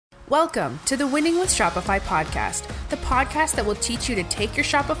Welcome to the Winning with Shopify podcast, the podcast that will teach you to take your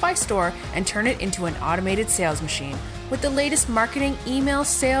Shopify store and turn it into an automated sales machine with the latest marketing, email,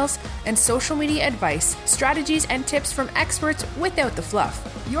 sales, and social media advice, strategies, and tips from experts without the fluff.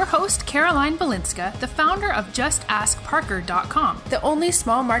 Your host, Caroline Balinska, the founder of JustAskParker.com, the only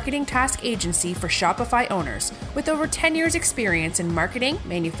small marketing task agency for Shopify owners. With over 10 years experience in marketing,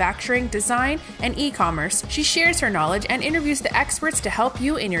 manufacturing, design, and e-commerce, she shares her knowledge and interviews the experts to help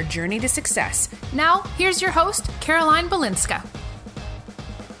you in your journey to success. Now, here's your host, Caroline Balinska.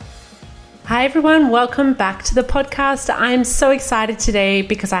 Hi everyone, welcome back to the podcast. I'm so excited today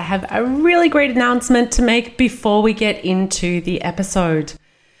because I have a really great announcement to make before we get into the episode.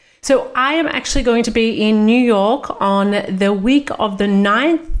 So I am actually going to be in New York on the week of the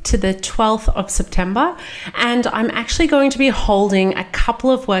 9th to the 12th of September, and I'm actually going to be holding a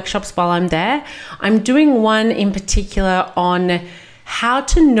couple of workshops while I'm there. I'm doing one in particular on how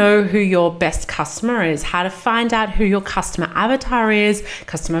to know who your best customer is, how to find out who your customer avatar is,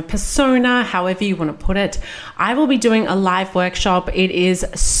 customer persona, however you want to put it. I will be doing a live workshop. It is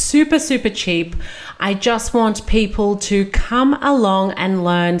super cheap. I just want people to come along and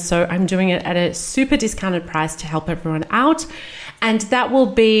learn. So I'm doing it at a super discounted price to help everyone out. And that will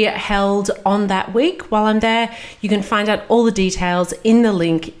be held on that week while I'm there. You can find out all the details in the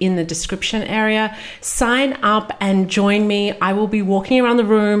link in the description area. Sign up and join me. I will be walking around the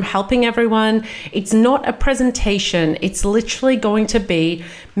room, helping everyone. It's not a presentation. It's literally going to be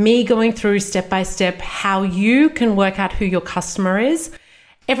me going through step by step how you can work out who your customer is.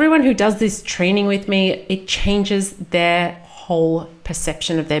 Everyone who does this training with me, it changes their whole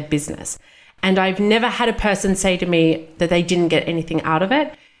perception of their business. And I've never had a person say to me that they didn't get anything out of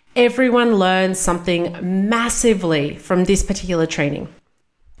it. Everyone learns something massively from this particular training.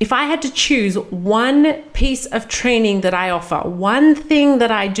 If I had to choose one piece of training that I offer, one thing that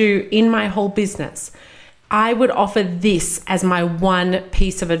I do in my whole business, I would offer this as my one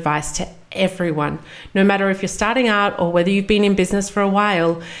piece of advice to everyone, no matter if you're starting out or whether you've been in business for a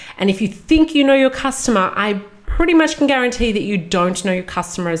while. And if you think you know your customer, I pretty much can guarantee that you don't know your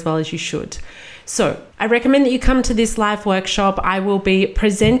customer as well as you should. So I recommend that you come to this live workshop. I will be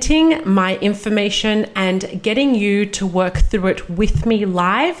presenting my information and getting you to work through it with me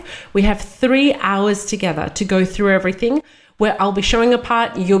live. We have 3 hours together to go through everything, where I'll be showing a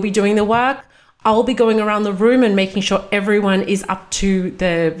part, you'll be doing the work. I'll be going around the room and making sure everyone is up to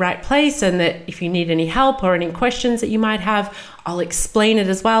the right place, and that if you need any help or any questions that you might have, I'll explain it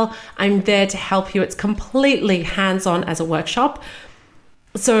as well. I'm there to help you. It's completely hands-on as a workshop.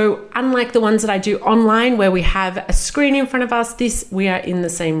 So unlike the ones that I do online where we have a screen in front of us, we are in the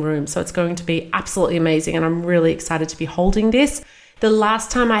same room. So it's going to be absolutely amazing, and I'm really excited to be holding this. The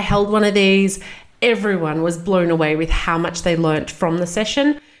last time I held one of these, everyone was blown away with how much they learned from the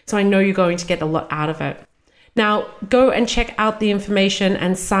session. So I know you're going to get a lot out of it. Now, go and check out the information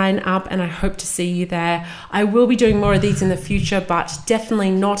and sign up, and I hope to see you there. I will be doing more of these in the future, but definitely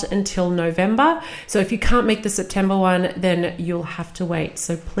not until November. So if you can't make the September one, then you'll have to wait.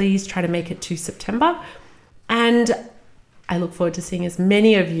 So please try to make it to September. And I look forward to seeing as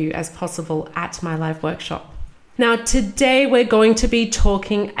many of you as possible at my live workshop. Now, today we're going to be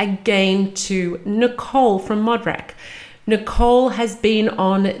talking again to Nicole from Modrec. Nicole has been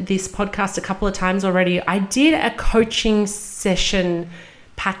on this podcast a couple of times already. I did a coaching session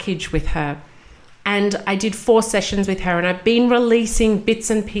package with her, and I did 4 sessions with her, and I've been releasing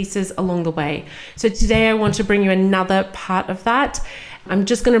bits and pieces along the way. So today I want to bring you another part of that. I'm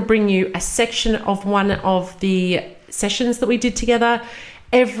just going to bring you a section of one of the sessions that we did together.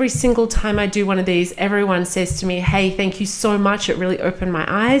 Every single time I do one of these, everyone says to me, "Hey, thank you so much. It really opened my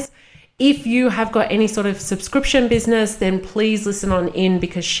eyes." If you have got any sort of subscription business, then please listen on in,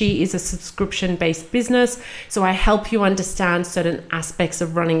 because she is a subscription-based business. So I help you understand certain aspects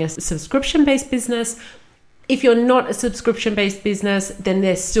of running a subscription-based business. If you're not a subscription-based business, then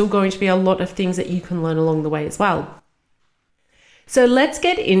there's still going to be a lot of things that you can learn along the way as well. So let's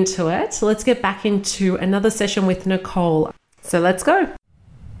get into it. So let's get back into another session with Nicole. So let's go.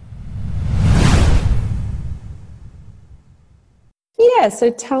 Yeah, so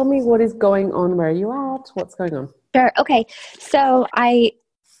tell me what is going on. Where are you at? What's going on? Sure. Okay. So I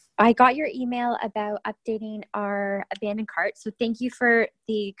got your email about updating our abandoned cart. So thank you for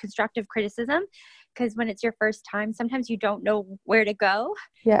the constructive criticism, because when it's your first time, sometimes you don't know where to go.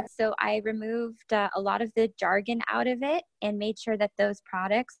 Yeah. So I removed a lot of the jargon out of it and made sure that those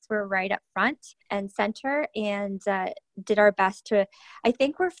products were right up front and center, and did our best to, I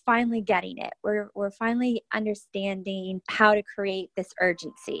think we're finally getting it. We're finally understanding how to create this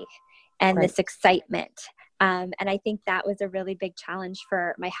urgency and this excitement And I think that was a really big challenge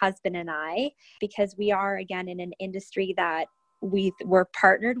for my husband and I, because we are, again, in an industry that we were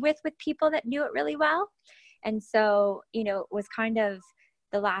partnered with people that knew it really well. And so, you know, it was kind of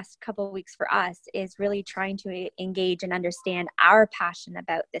the last couple of weeks for us is really trying to engage and understand our passion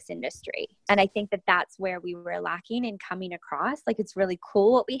about this industry. And I think that that's where we were lacking in coming across. Like, it's really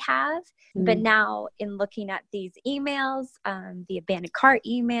cool what we have, but now in looking at these emails, the abandoned cart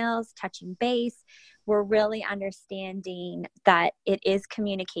emails, touching base, we're really understanding that it is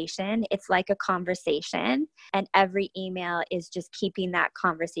communication. It's like a conversation, and every email is just keeping that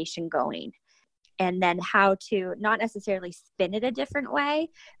conversation going. And then how to not necessarily spin it a different way,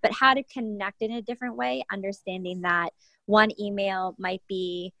 but how to connect in a different way, understanding that one email might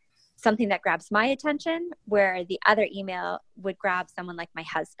be something that grabs my attention, where the other email would grab someone like my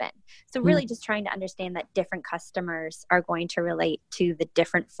husband. So really just trying to understand that different customers are going to relate to the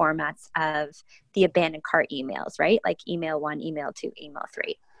different formats of the abandoned cart emails, right? Like email 1, email 2, email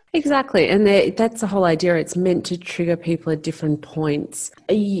 3. Exactly. And that's the whole idea. It's meant to trigger people at different points.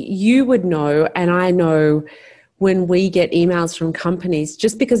 You would know, and I know, when we get emails from companies,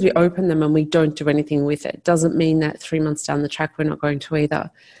 just because we open them and we don't do anything with it, doesn't mean that 3 months down the track we're not going to either.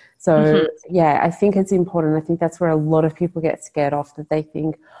 So yeah, I think it's important. I think that's where a lot of people get scared off, that they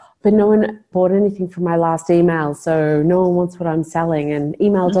think, but no one bought anything from my last email, so no one wants what I'm selling, and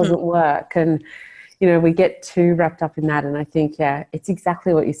email doesn't work. And you know, we get too wrapped up in that. And I think, yeah, it's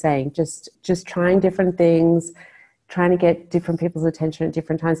exactly what you're saying. Just trying different things, trying to get different people's attention at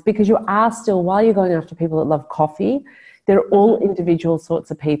different times, because you are still, while you're going after people that love coffee, they're all individual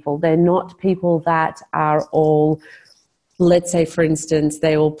sorts of people. They're not people that are all, let's say, for instance,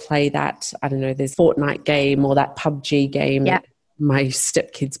 they all play that, I don't know, there's Fortnite game or that PUBG game that my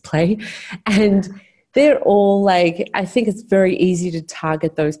stepkids play. And they're all like, I think it's very easy to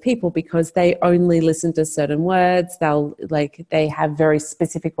target those people because they only listen to certain words. They have very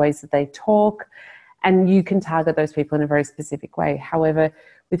specific ways that they talk, and you can target those people in a very specific way. However,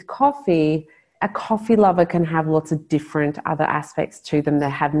 with coffee, a coffee lover can have lots of different other aspects to them that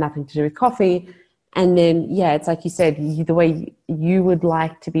have nothing to do with coffee. And then, yeah, it's like you said, the way you would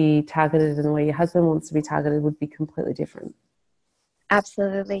like to be targeted and the way your husband wants to be targeted would be completely different.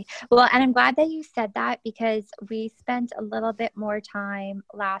 Absolutely. Well, and I'm glad that you said that, because we spent a little bit more time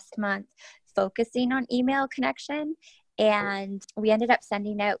last month focusing on email connection, and we ended up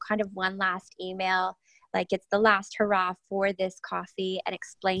sending out kind of one last email, like it's the last hurrah for this coffee, and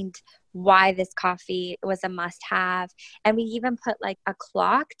explained why this coffee was a must have. And we even put like a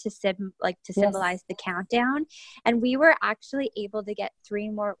clock to symbolize the countdown. And we were actually able to get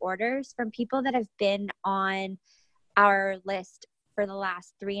 3 more orders from people that have been on our list for the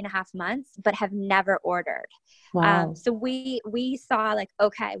last 3.5 months, but have never ordered. Wow. So we saw like,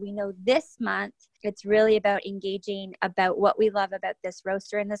 okay, we know this month it's really about engaging about what we love about this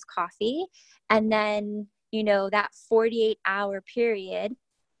roaster and this coffee. And then, you know, that 48-hour period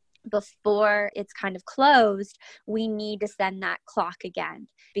before it's kind of closed, we need to send that clock again,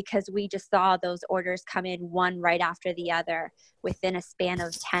 because we just saw those orders come in one right after the other within a span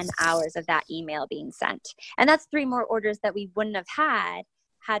of 10 hours of that email being sent. And that's 3 more orders that we wouldn't have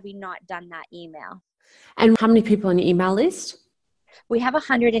had we not done that email. And how many people on your email list? We have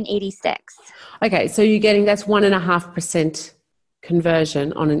 186. Okay, so you're getting, that's 1.5%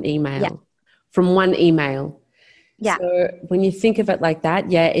 conversion on an email from one email. Yeah. So when you think of it like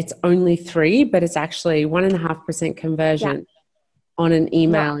that, it's only 3, but it's actually 1.5% conversion on an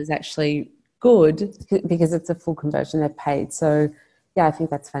email is actually good, because it's a full conversion they've paid. So yeah, I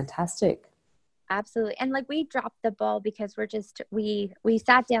think that's fantastic. Absolutely. And like, we dropped the ball because we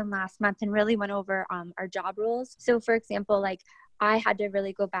sat down last month and really went over our job rules. So for example, like, I had to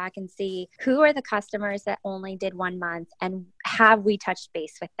really go back and see who are the customers that only did 1 month, and have we touched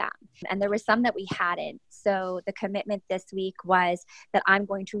base with them? And there were some that we hadn't. So the commitment this week was that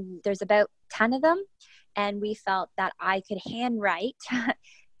there's about 10 of them, and we felt that I could handwrite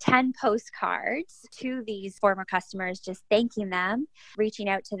 10 postcards to these former customers, just thanking them, reaching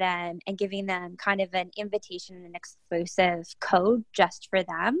out to them, and giving them kind of an invitation and an exclusive code just for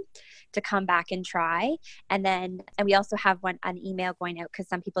them to come back and try. And we also have an email going out, because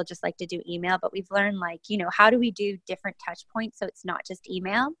some people just like to do email, but we've learned, like, you know, how do we do different touch points so it's not just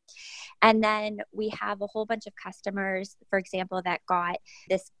email? And then we have a whole bunch of customers, for example, that got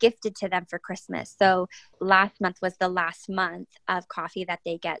this gifted to them for Christmas. So last month was the last month of coffee that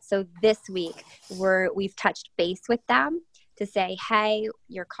they get. So this week we've touched base with them to say, hey,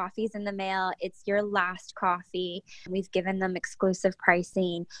 your coffee's in the mail. It's your last coffee. We've given them exclusive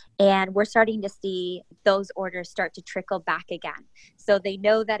pricing, and we're starting to see those orders start to trickle back again. So they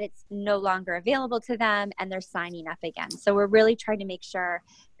know that it's no longer available to them and they're signing up again. So we're really trying to make sure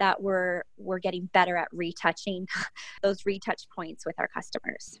that we're getting better at retouching those retouch points with our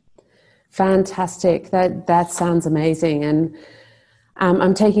customers. Fantastic. That sounds amazing. And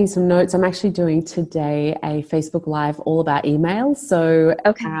I'm taking some notes. I'm actually doing today a Facebook Live all about emails. So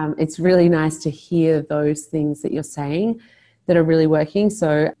it's really nice to hear those things that you're saying that are really working.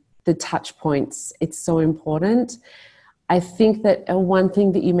 So the touch points, it's so important. I think that one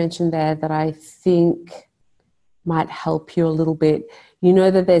thing that you mentioned there that I think might help you a little bit, you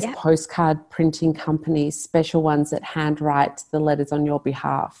know that there's postcard printing companies, special ones that handwrite the letters on your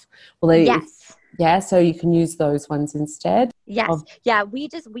behalf. Well, yes. Yeah, so you can use those ones instead. Yes.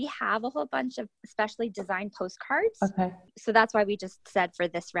 We have a whole bunch of specially designed postcards. Okay. So that's why we just said for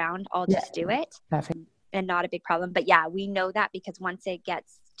this round, I'll just do it. Perfect. And not a big problem. But yeah, we know that because once it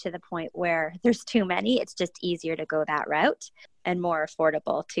gets to the point where there's too many, it's just easier to go that route and more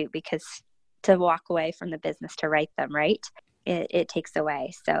affordable too, because to walk away from the business to write them, right? It takes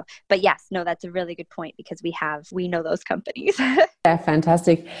away. So, but yes, no, that's a really good point because we know those companies. Yeah,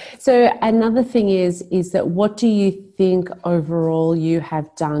 fantastic. So another thing is that what do you think overall you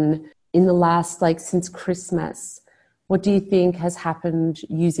have done in the last, since Christmas? What do you think has happened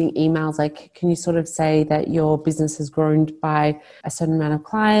using emails? Can you sort of say that your business has grown by a certain amount of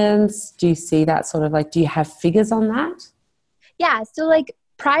clients? Do you see that sort of do you have figures on that? Yeah. So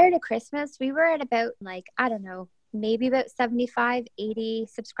prior to Christmas, we were at about I don't know, maybe about 75, 80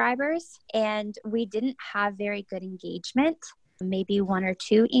 subscribers, and we didn't have very good engagement. Maybe 1 or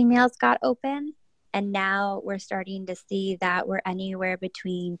 2 emails got open. And now we're starting to see that we're anywhere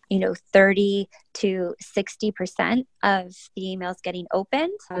between, 30 to 60% of the emails getting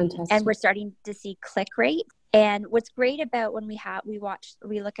opened. Fantastic. And we're starting to see click rate. And what's great about when we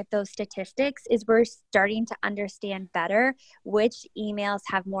look at those statistics is we're starting to understand better which emails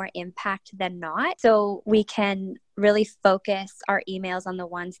have more impact than not. So we can really focus our emails on the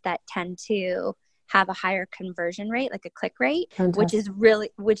ones that tend to have a higher conversion rate, like a click rate, which is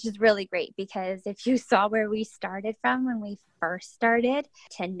really great, because if you saw where we started from when we first started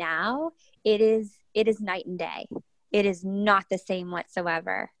to now, it is night and day. It is not the same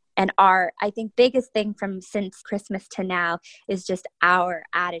whatsoever. And I think biggest thing from since Christmas to now is just our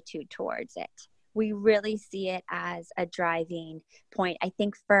attitude towards it. We really see it as a driving point. I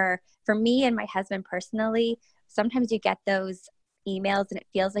think for me and my husband personally, sometimes you get those emails and it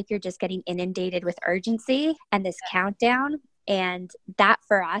feels like you're just getting inundated with urgency and this countdown. And that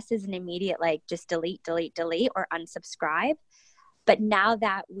for us is an immediate, just delete, or unsubscribe. But now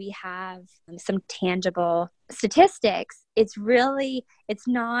that we have some tangible statistics, it's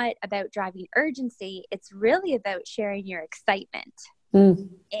not about driving urgency. It's really about sharing your excitement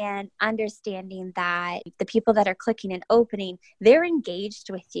and understanding that the people that are clicking and opening, they're engaged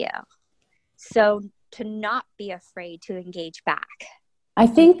with you. So to not be afraid to engage back. I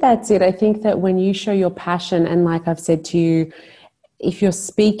think that's it. I think that when you show your passion, and like I've said to you, if you're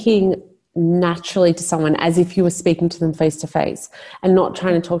speaking naturally to someone as if you were speaking to them face to face and not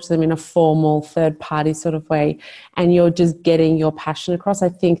trying to talk to them in a formal third party sort of way, and you're just getting your passion across, I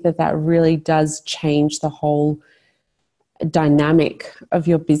think that really does change the whole dynamic of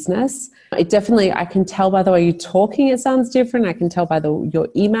your business. It definitely, I can tell by the way you're talking, it sounds different. I can tell by your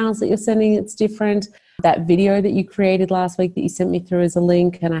emails that you're sending, it's different. That video that you created last week that you sent me through as a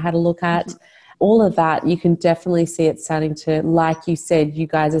link and I had a look at, all of that, you can definitely see it starting to, like you said, you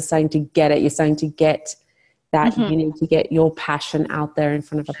guys are starting to get it. You're starting to get that you need to get your passion out there in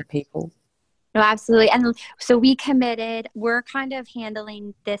front of other people. No, absolutely. And so we're kind of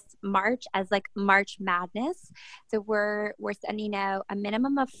handling this March as March Madness. So we're sending out a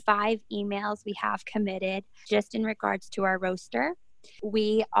minimum of 5 emails we have committed just in regards to our roaster.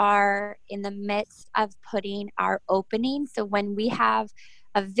 We are in the midst of putting our opening. So when we have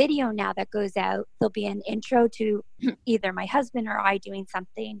a video now that goes out, there'll be an intro to either my husband or I doing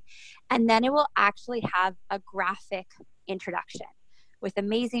something. And then it will actually have a graphic introduction with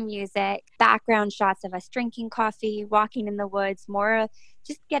amazing music, background shots of us drinking coffee, walking in the woods, more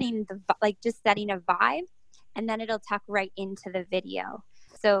just getting just setting a vibe. And then it'll tuck right into the video.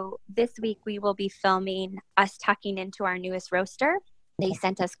 So this week we will be filming us tucking into our newest roaster. They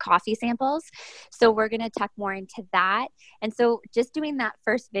sent us coffee samples. So we're going to tuck more into that. And so just doing that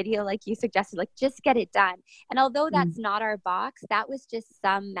first video, like you suggested, like just get it done. And although that's not our box, that was just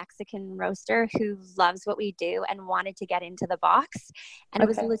some Mexican roaster who loves what we do and wanted to get into the box. And it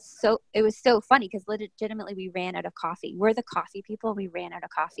was so funny because legitimately we ran out of coffee. We're the coffee people. We ran out of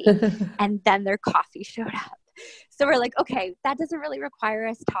coffee and then their coffee showed up. So we're like, okay, that doesn't really require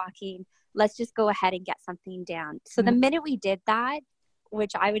us talking. Let's just go ahead and get something down. So the minute we did that,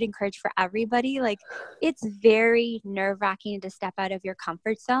 which I would encourage for everybody, like it's very nerve-wracking to step out of your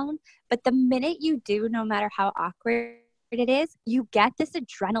comfort zone. But the minute you do, no matter how awkward it is, you get this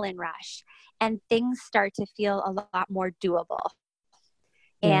adrenaline rush and things start to feel a lot more doable.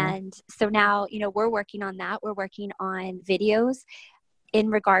 Yeah. And so now, we're working on that. We're working on videos in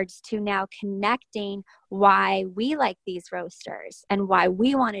regards to now connecting why we like these roasters and why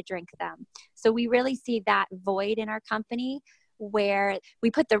we want to drink them. So we really see that void in our company where we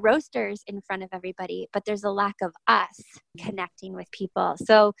put the roasters in front of everybody, but there's a lack of us connecting with people.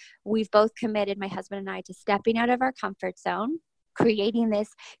 So we've both committed, my husband and I, to stepping out of our comfort zone, creating this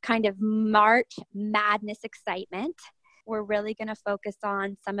kind of March Madness excitement. We're really going to focus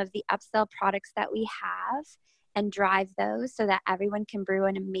on some of the upsell products that we have and drive those so that everyone can brew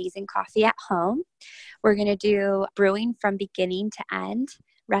an amazing coffee at home. We're going to do brewing from beginning to end,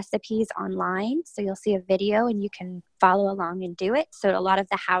 recipes online. So you'll see a video and you can follow along and do it. So a lot of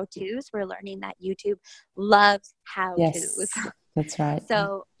the how-tos, we're learning that YouTube loves how-tos. Yes, that's right.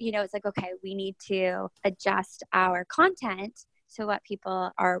 So, it's like, okay, we need to adjust our content to what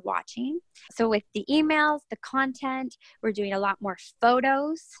people are watching. So with the emails, the content, we're doing a lot more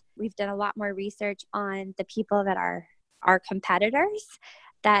photos. We've done a lot more research on the people that are our competitors,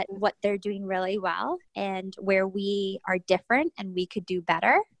 that what they're doing really well and where we are different and we could do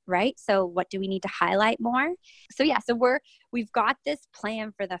better, right? So what do we need to highlight more? So yeah, so we've got this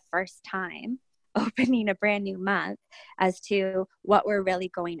plan for the first time, opening a brand new month, as to what we're really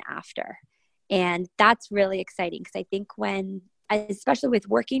going after. And that's really exciting because I think especially with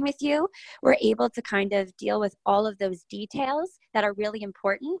working with you, we're able to kind of deal with all of those details that are really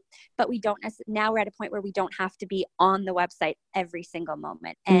important, but now we're at a point where we don't have to be on the website every single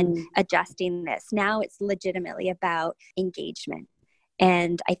moment and adjusting this. Now it's legitimately about engagement.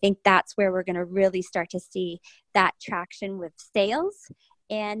 And I think that's where we're going to really start to see that traction with sales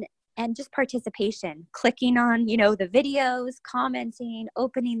and just participation, clicking on, the videos, commenting,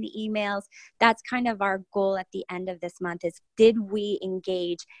 opening the emails. That's kind of our goal at the end of this month is, did we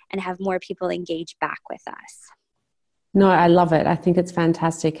engage and have more people engage back with us? No, I love it. I think it's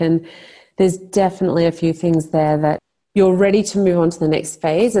fantastic. And there's definitely a few things there that you're ready to move on to the next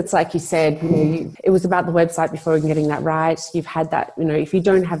phase. It's like you said, it was about the website before and getting that right. You've had that, if you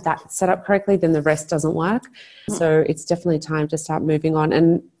don't have that set up correctly, then the rest doesn't work. So it's definitely time to start moving on.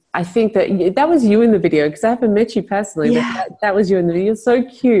 And I think that was you in the video because I haven't met you personally, but that was you in the video. You're so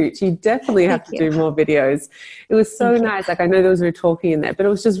cute. You definitely have to do more videos. It was so nice. Like I know there was no talking in there, but it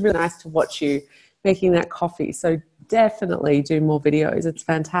was just really nice to watch you making that coffee. So definitely do more videos. It's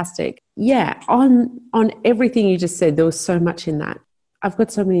fantastic. Yeah, on everything you just said, there was so much in that. I've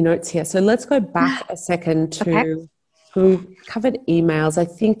got so many notes here. So let's go back a second to who covered emails. I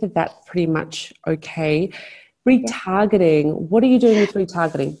think that's pretty much okay. Retargeting. What are you doing with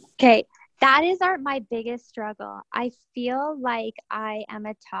retargeting? Okay. That is my biggest struggle. I feel like I am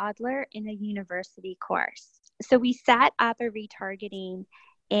a toddler in a university course. So we set up a retargeting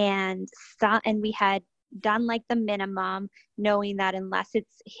and we had done like the minimum, knowing that unless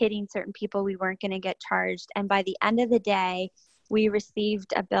it's hitting certain people, we weren't going to get charged. And by the end of the day, we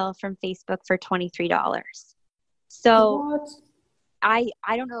received a bill from Facebook for $23. So what? I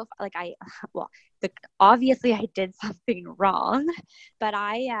don't know if obviously I did something wrong, but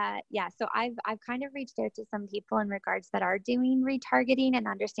so I've kind of reached out to some people in regards that are doing retargeting and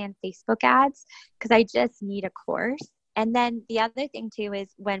understand Facebook ads, because I just need a course. And then the other thing too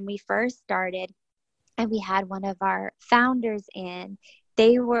is when we first started and we had one of our founders in,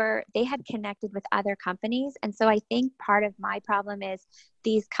 they had connected with other companies. And so I think part of my problem is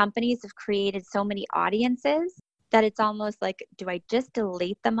these companies have created so many audiences that it's almost like, do I just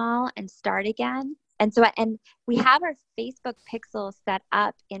delete them all and start again? And so, and we have our Facebook pixels set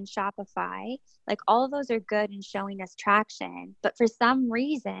up in Shopify. Like all of those are good in showing us traction, but for some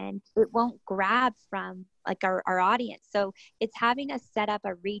reason it won't grab from like our audience. So it's having us set up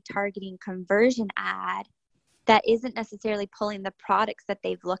a retargeting conversion ad that isn't necessarily pulling the products that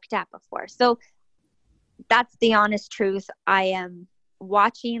they've looked at before. So that's the honest truth. I am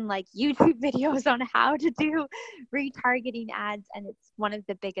watching like YouTube videos on how to do retargeting ads, and it's one of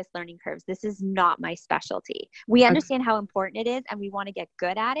the biggest learning curves. This is not my specialty. We understand how important it is and we want to get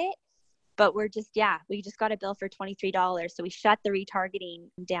good at it, but we just got a bill for $23. So we shut the retargeting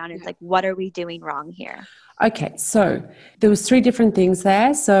down. It's like, what are we doing wrong here? Okay, so there was 3 different things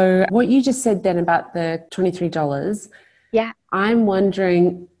there. So what you just said then about the $23, I'm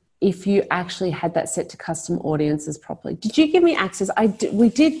wondering if you actually had that set to custom audiences properly. Did you give me access? We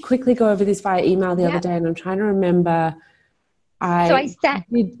did quickly go over this via email the other day, and I'm trying to remember. You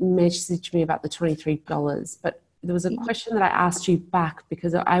did message me about the $23, but there was a question that I asked you back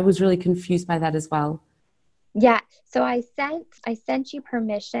because I was really confused by that as well. Yeah. So I sent you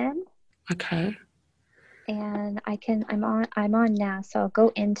permission. Okay. And I'm on now, so I'll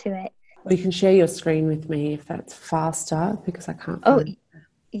go into it. Well, you can share your screen with me if that's faster, because I can't find it.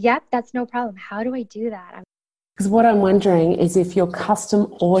 Yep, that's no problem. How do I do that? Because what I'm wondering is if your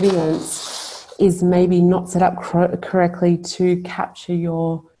custom audience is maybe not set up correctly to capture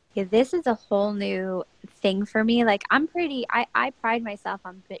your... Yeah, this is a whole new thing for me. Like, I pride myself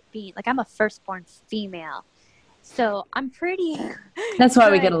on being, like, I'm a firstborn female. So I'm pretty... That's why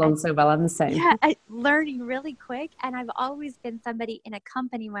we get along so well. I'm the same. Yeah, learning really quick. And I've always been somebody in a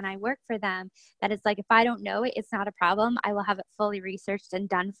company when I work for them that is like, if I don't know it, it's not a problem. I will have it fully researched and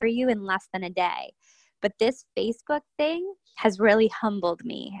done for you in less than a day. But this Facebook thing has really humbled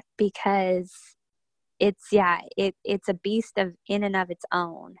me because it's a beast in and of its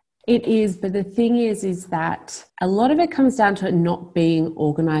own. It is, but the thing is that a lot of it comes down to it not being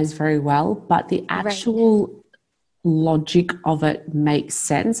organized very well, but the actual logic of it makes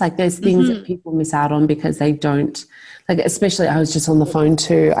sense. Like, there's things that people miss out on because they don't, like, especially I was just on the phone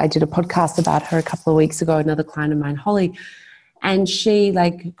I did a podcast about her a couple of weeks ago, another client of mine, Holly, and she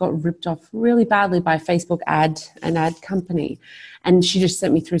like got ripped off really badly by Facebook an ad company. And she just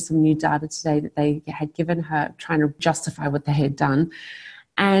sent me through some new data today that they had given her, trying to justify what they had done.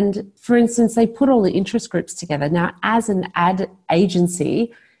 And for instance, they put all the interest groups together. Now, as an ad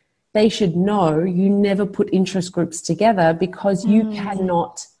agency, they should know you never put interest groups together because you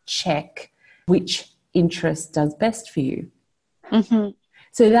cannot check which interest does best for you.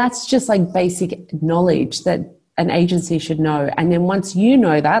 So that's just like basic knowledge that an agency should know. And then once you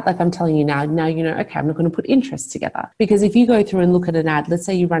know that, like I'm telling you now you know, okay, I'm not going to put interests together. Because if you go through and look at an ad, let's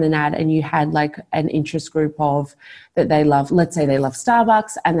say you run an ad and you had like an interest group of that they love, let's say they love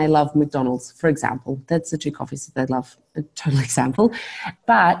Starbucks and they love McDonald's, for example. That's the 2 coffees that they love, a total example.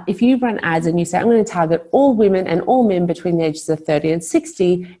 But if you run ads and you say, I'm going to target all women and all men between the ages of 30 and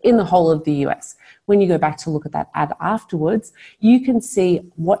 60 in the whole of the US. When you go back to look at that ad afterwards, you can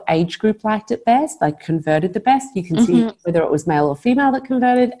see what age group liked it best, like converted the best. You can see whether it was male or female that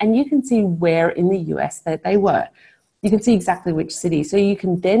converted, and you can see where in the US that they were. You can see exactly which city. So you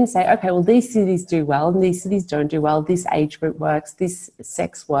can then say, okay, well, these cities do well and these cities don't do well. This age group works, this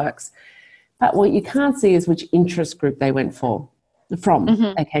sex works. But what you can't see is which interest group they went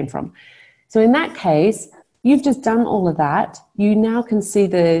they came from. So in that case, you've just done all of that. You now can see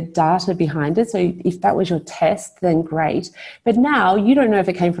the data behind it. So if that was your test, then great. But now you don't know if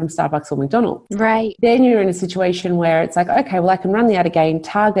it came from Starbucks or McDonald's. Right. Then you're in a situation where it's like, okay, well, I can run the ad again,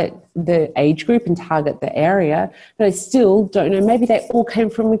 target the age group and target the area, but I still don't know. Maybe they all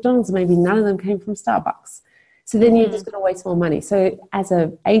came from McDonald's. Maybe none of them came from Starbucks. So then you're just going to waste more money. So as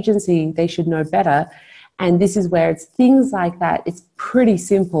an agency, they should know better. And this is where it's things like that. It's pretty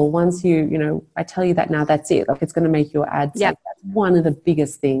simple. Once I tell you that now, that's it. Like, it's going to make your ads. Yep. Like, that's one of the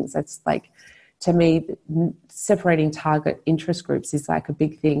biggest things. That's like, to me, separating target interest groups is like a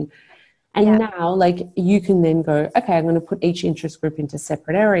big thing. And now, like, you can then go, okay, I'm going to put each interest group into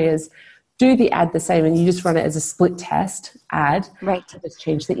separate areas, do the ad the same, and you just run it as a split test ad. Right. Just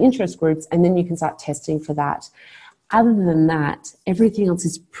change the interest groups, and then you can start testing for that. Other than that, everything else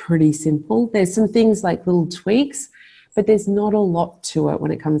is pretty simple. There's some things like little tweaks, but there's not a lot to it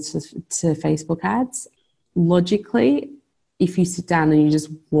when it comes to Facebook ads. Logically, if you sit down and you just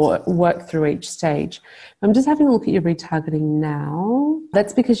work through each stage. I'm just having a look at your retargeting now.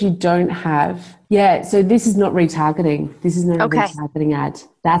 That's because you don't have... Yeah, so this is not retargeting. This is not a retargeting ad.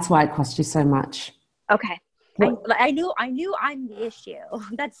 That's why it costs you so much. Okay. I knew I'm the issue.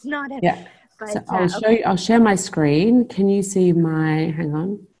 That's not it. Yeah. So I'll share my screen. Can you see hang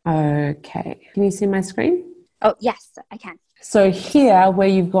on. Okay. Can you see my screen? Oh, yes, I can. So here where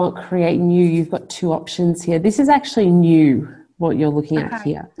you've got create new, you've got 2 options here. This is actually new, what you're looking at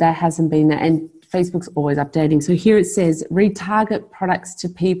here. That hasn't been there. And Facebook's always updating. So here it says retarget products to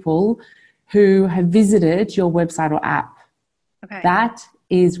people who have visited your website or app. Okay. That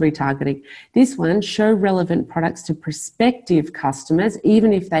is retargeting. This one, show relevant products to prospective customers,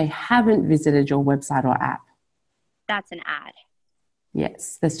 even if they haven't visited your website or app. That's an ad.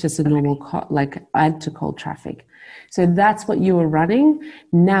 Yes, that's just a normal add to cold traffic. So that's what you were running.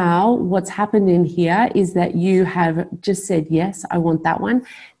 Now, what's happened in here is that you have just said, yes, I want that one.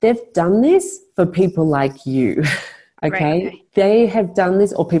 They've done this for people like you. Okay? Right. They have done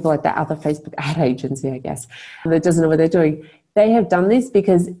this, or people like that other Facebook ad agency, I guess, that doesn't know what they're doing. They have done this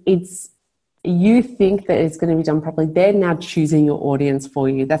because you think that it's going to be done properly. They're now choosing your audience for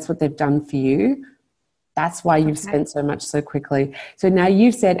you. That's what they've done for you. That's why you've spent so much so quickly. So now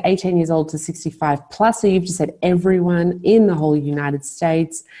you've said 18 years old to 65 plus. So you've just said everyone in the whole United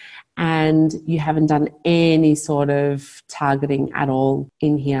States, and you haven't done any sort of targeting at all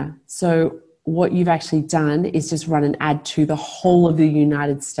in here. So what you've actually done is just run an ad to the whole of the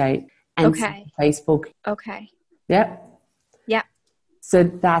United States and Facebook. Okay. Yep. Yep. So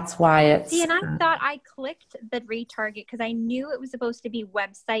that's why it's... See, and I thought I clicked the retarget because I knew it was supposed to be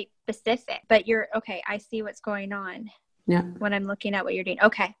website specific. But I see what's going on. Yeah. When I'm looking at what you're doing.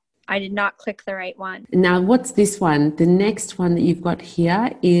 Okay. I did not click the right one. Now, what's this one? The next one that you've got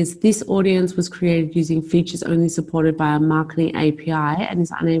here is this audience was created using features only supported by a marketing API and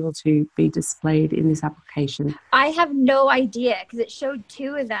is unable to be displayed in this application. I have no idea because it showed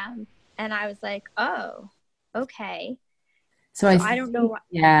 2 of them and I was like, oh, okay. So I don't know what.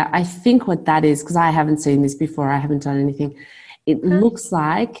 Yeah, I think what that is, because I haven't seen this before, I haven't done anything. It looks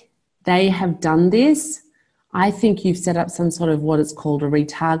like they have done this. I think you've set up some sort of what is called a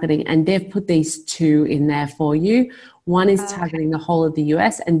retargeting, and they've put these 2 in there for you. One is targeting the whole of the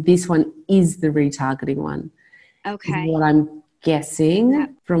US, and this one is the retargeting one. Okay. Is what I'm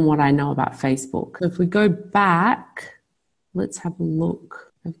guessing from what I know about Facebook. So if we go back, let's have a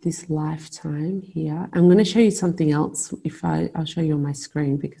look at this lifetime here. I'm going to show you something else. I'll show you on my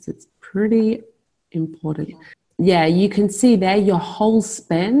screen because it's pretty important. Yeah, you can see there your whole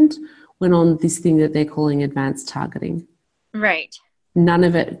spend went on this thing that they're calling advanced targeting. Right. None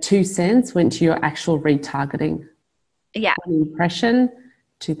of it, 2 cents, went to your actual retargeting. Yeah. 1 impression,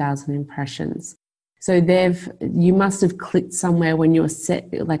 2,000 impressions. So you must have clicked somewhere when you're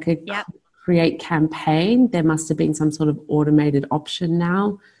set, like a create campaign. There must have been some sort of automated option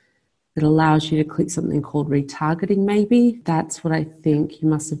now that allows you to click something called retargeting maybe. That's what I think. You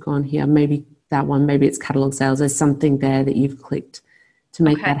must have gone here. Maybe that one, maybe it's catalog sales. There's something there that you've clicked to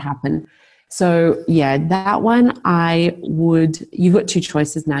make that happen. So yeah, that one you've got 2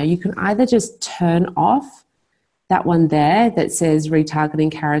 choices now. You can either just turn off that one there that says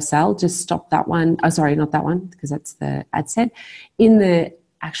retargeting carousel, just stop that one. Oh, sorry, not that one, because that's the ad set. In the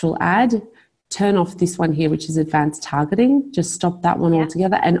actual ad, turn off this one here, which is advanced targeting. Just stop that one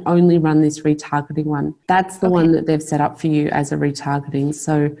altogether and only run this retargeting one. That's the one that they've set up for you as a retargeting.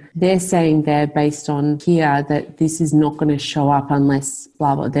 So they're saying there based on here that this is not going to show up unless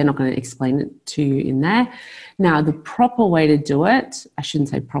blah, blah. They're not going to explain it to you in there. Now, the proper way to do it, I shouldn't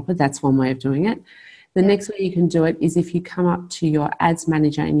say proper, that's one way of doing it. The next way you can do it is if you come up to your ads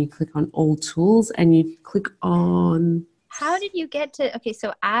manager and you click on all tools and you click on... How did you get to,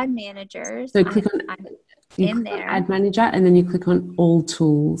 so ad managers. So click on ad manager and then you click on all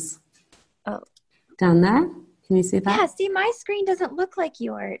tools. Oh. Down there. Can you see that? Yeah, see, my screen doesn't look like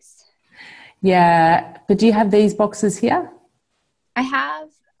yours. Yeah, but do you have these boxes here? I have,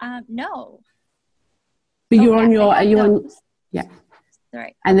 no. But are you on, yeah.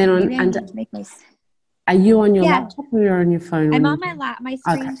 Sorry. And then are you on your laptop or you're on your phone? I'm on my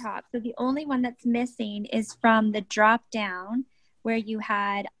screen top. So the only one that's missing is from the drop down where you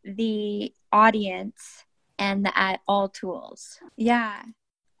had the audience and the all tools. Yeah.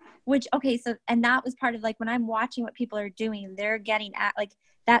 And that was part of like when I'm watching what people are doing, they're getting at like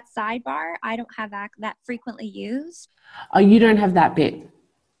that sidebar. I don't have that frequently used. Oh, you don't have that bit?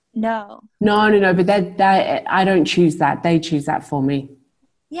 No. No. But that I don't choose that. They choose that for me.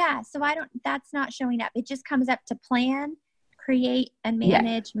 Yeah, so that's not showing up. It just comes up to plan, create, and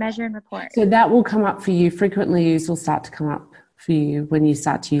manage, measure, and report. So that will come up for you. Frequently used will start to come up for you when you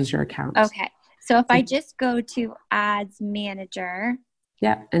start to use your account. Okay. So if I just go to Ads Manager.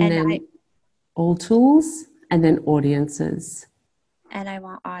 Yeah, and then all tools, and then audiences. And I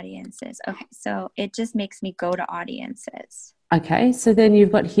want audiences. Okay, so it just makes me go to audiences. Okay, so then you've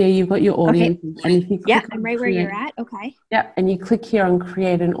got your audience. Okay. And if you click I'm right where you're at. Okay. Yeah, and you click here on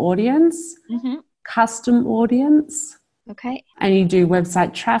create an audience, custom audience. Okay. And you do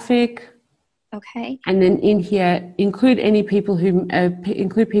website traffic, Okay. And then in here, include people who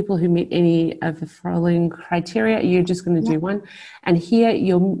meet any of the following criteria. You're just going to do one. And here,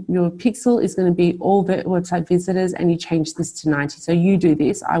 your pixel is going to be all the website visitors, and you change this to 90. So you do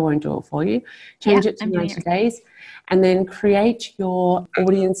this. I won't do it for you. Change it to 90 days. And then create your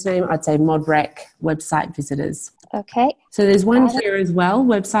audience name. I'd say ModRec website visitors. Okay. So there's one here as well,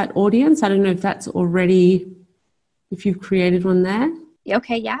 website audience. I don't know if that's already, if you've created one there.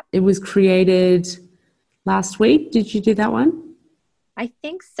 Okay, yeah. It was created last week. Did you do that one? I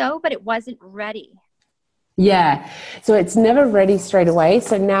think so, but it wasn't ready. Yeah. So it's never ready straight away.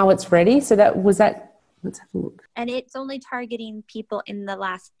 So now it's ready. So let's have a look. And it's only targeting people in the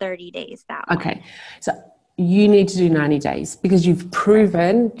last 30 days. Okay. So you need to do 90 days because you've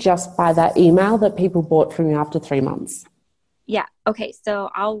proven just by that email that people bought from you after 3 months. Yeah. Okay. So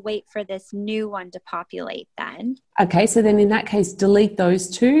I'll wait for this new one to populate then. Okay. So then in that case, delete those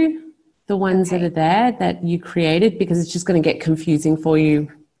two, the ones that are there that you created, because it's just going to get confusing for you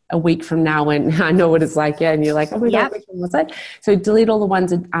a week from now when I know what it's like. Yeah. And you're like, oh my God, which one was that? So delete all the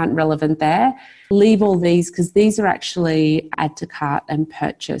ones that aren't relevant there. Leave all these because these are actually add to cart and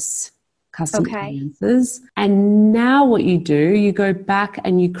purchase custom audiences. And now what you do, you go back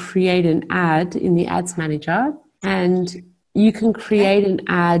and you create an ad in the ads manager, and you can create an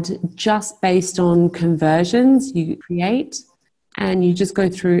ad just based on conversions you create, and you just go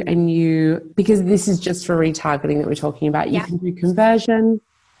through and because this is just for retargeting that we're talking about, you can do conversion.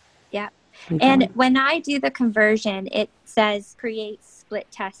 Yeah. And when I do the conversion, it says create split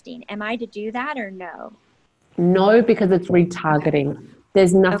testing. Am I to do that or no? No, because it's retargeting.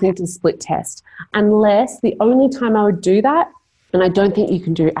 There's nothing to split test, unless the only time I would do that, and I don't think you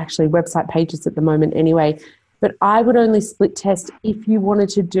can do actually website pages at the moment anyway, but I would only split test if you wanted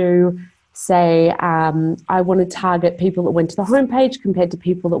to do, say, I want to target people that went to the homepage compared to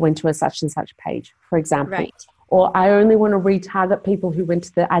people that went to a such and such page, for example. Right. Or I only want to retarget people who went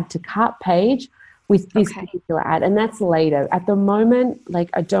to the add to cart page with this particular ad. And that's later. At the moment, like,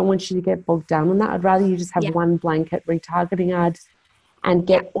 I don't want you to get bogged down on that. I'd rather you just have one blanket retargeting ad and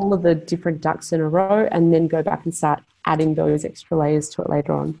get all of the different ducks in a row, and then go back and start adding those extra layers to it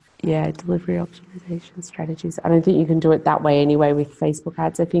later on. Yeah, delivery optimization strategies. I don't think you can do it that way anyway with Facebook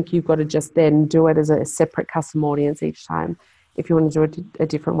ads. I think you've got to just then do it as a separate custom audience each time if you want to do it a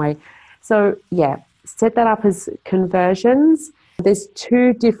different way. So yeah, set that up as conversions. There's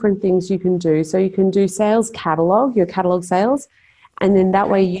two different things you can do. So you can do sales catalog, your catalog sales, and then that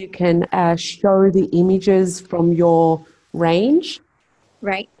way you can show the images from your range.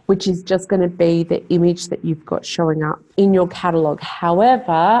 Right. Which is just going to be the image that you've got showing up in your catalog.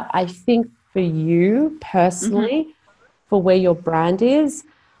 However, I think for you personally, for where your brand is,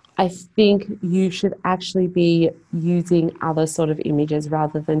 I think you should actually be using other sort of images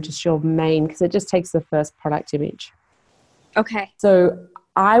rather than just your main, because it just takes the first product image. Okay. So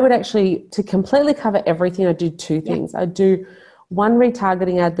I would actually, to completely cover everything, I do two things. I do one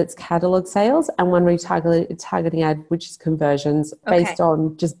retargeting ad that's catalog sales, and one retargeting ad which is conversions based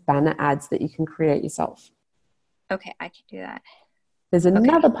on just banner ads that you can create yourself. Okay, I can do that. There's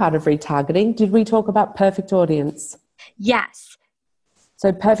another part of retargeting. Did we talk about perfect audience? Yes.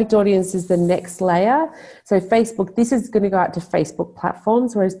 So perfect audience is the next layer. So Facebook, this is going to go out to Facebook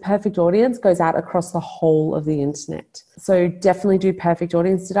platforms, whereas perfect audience goes out across the whole of the internet. So definitely do perfect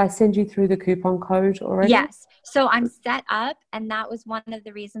audience. Did I send you through the coupon code already? Yes. So I'm set up, and that was one of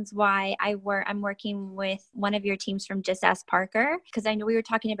the reasons why I'm working with one of your teams from Just Ask Parker, because I know we were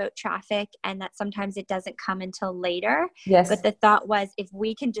talking about traffic and that sometimes it doesn't come until later. Yes. But the thought was, if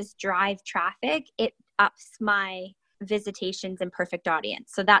we can just drive traffic, it ups my visitations and perfect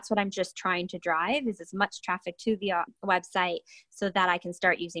audience. So that's what I'm just trying to drive, is as much traffic to the website so that I can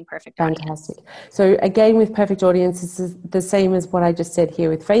start using perfect audience. Fantastic. So again, with perfect audience, this is the same as what I just said here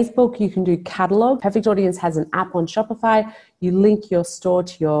with Facebook. You can do catalog. Perfect audience has an app on Shopify. You link your store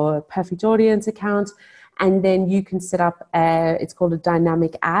to your perfect audience account, and then you can set up it's called a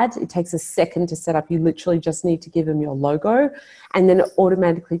dynamic ad. It takes a second to set up. You literally just need to give them your logo, and then it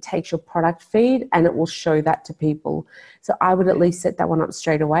automatically takes your product feed and it will show that to people. So I would at least set that one up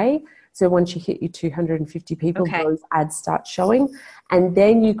straight away. So once you hit your 250 people, those ads start showing. And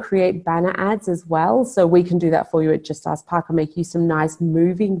then you create banner ads as well. So we can do that for you at Just Ask Parker, make you some nice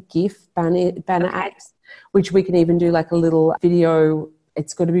moving GIF banner ads, which we can even do like a little video.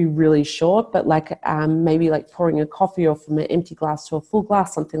 It's got to be really short, but like maybe like pouring a coffee or from an empty glass to a full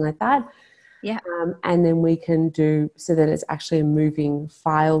glass, something like that. Yeah. And then we can do so that it's actually a moving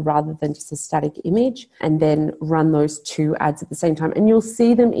file rather than just a static image, and then run those 2 ads at the same time. And you'll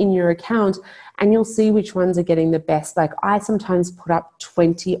see them in your account and you'll see which ones are getting the best. Like I sometimes put up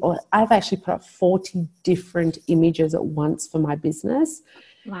 20, or I've actually put up 40 different images at once for my business.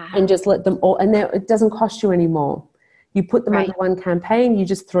 Wow. And just let them all, and it doesn't cost you any more. You put them under one campaign, you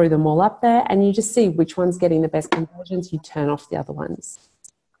just throw them all up there and you just see which one's getting the best conversions. You turn off the other ones.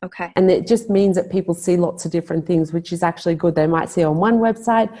 Okay. And it just means that people see lots of different things, which is actually good. They might see on one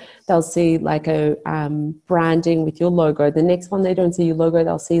website, they'll see like a branding with your logo. The next one, they don't see your logo.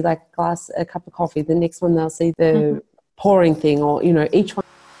 They'll see like a cup of coffee. The next one, they'll see the pouring thing, or, each one.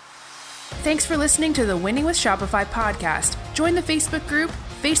 Thanks for listening to the Winning with Shopify podcast. Join the Facebook group,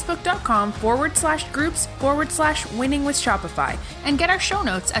 facebook.com/groups/winning with Shopify. And get our show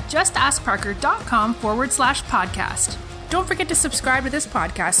notes at justaskparker.com/podcast. Don't forget to subscribe to this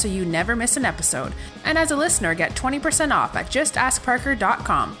podcast so you never miss an episode. And as a listener, get 20% off at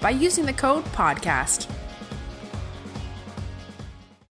justaskparker.com by using the code PODCAST.